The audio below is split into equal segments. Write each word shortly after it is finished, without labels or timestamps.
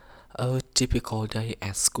A typical day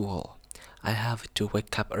at school. I have to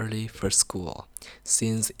wake up early for school,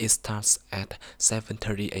 since it starts at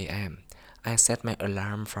 7:30 a.m. I set my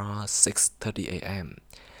alarm for 6:30 a.m.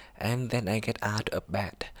 and then I get out of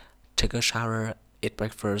bed, take a shower, eat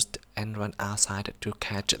breakfast, and run outside to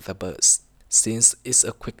catch the bus. Since it's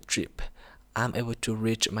a quick trip, I'm able to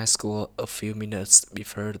reach my school a few minutes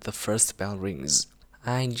before the first bell rings.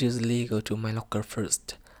 I usually go to my locker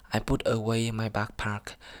first. I put away my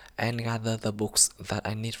backpack and gather the books that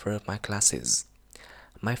I need for my classes.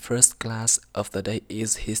 My first class of the day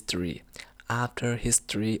is history. After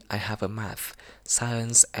history, I have a math,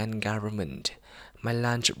 science, and government. My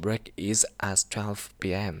lunch break is at 12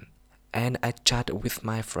 p.m. and I chat with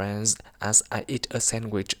my friends as I eat a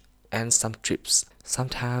sandwich and some chips.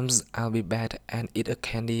 Sometimes I'll be bad and eat a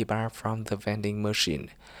candy bar from the vending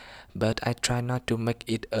machine, but I try not to make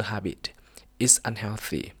it a habit. It's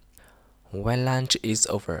unhealthy. When lunch is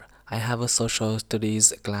over, I have a social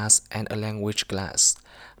studies class and a language class.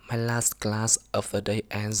 My last class of the day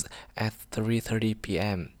ends at 3:30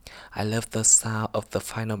 p.m. I love the sound of the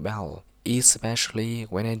final bell, especially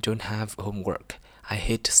when I don't have homework. I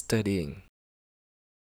hate studying.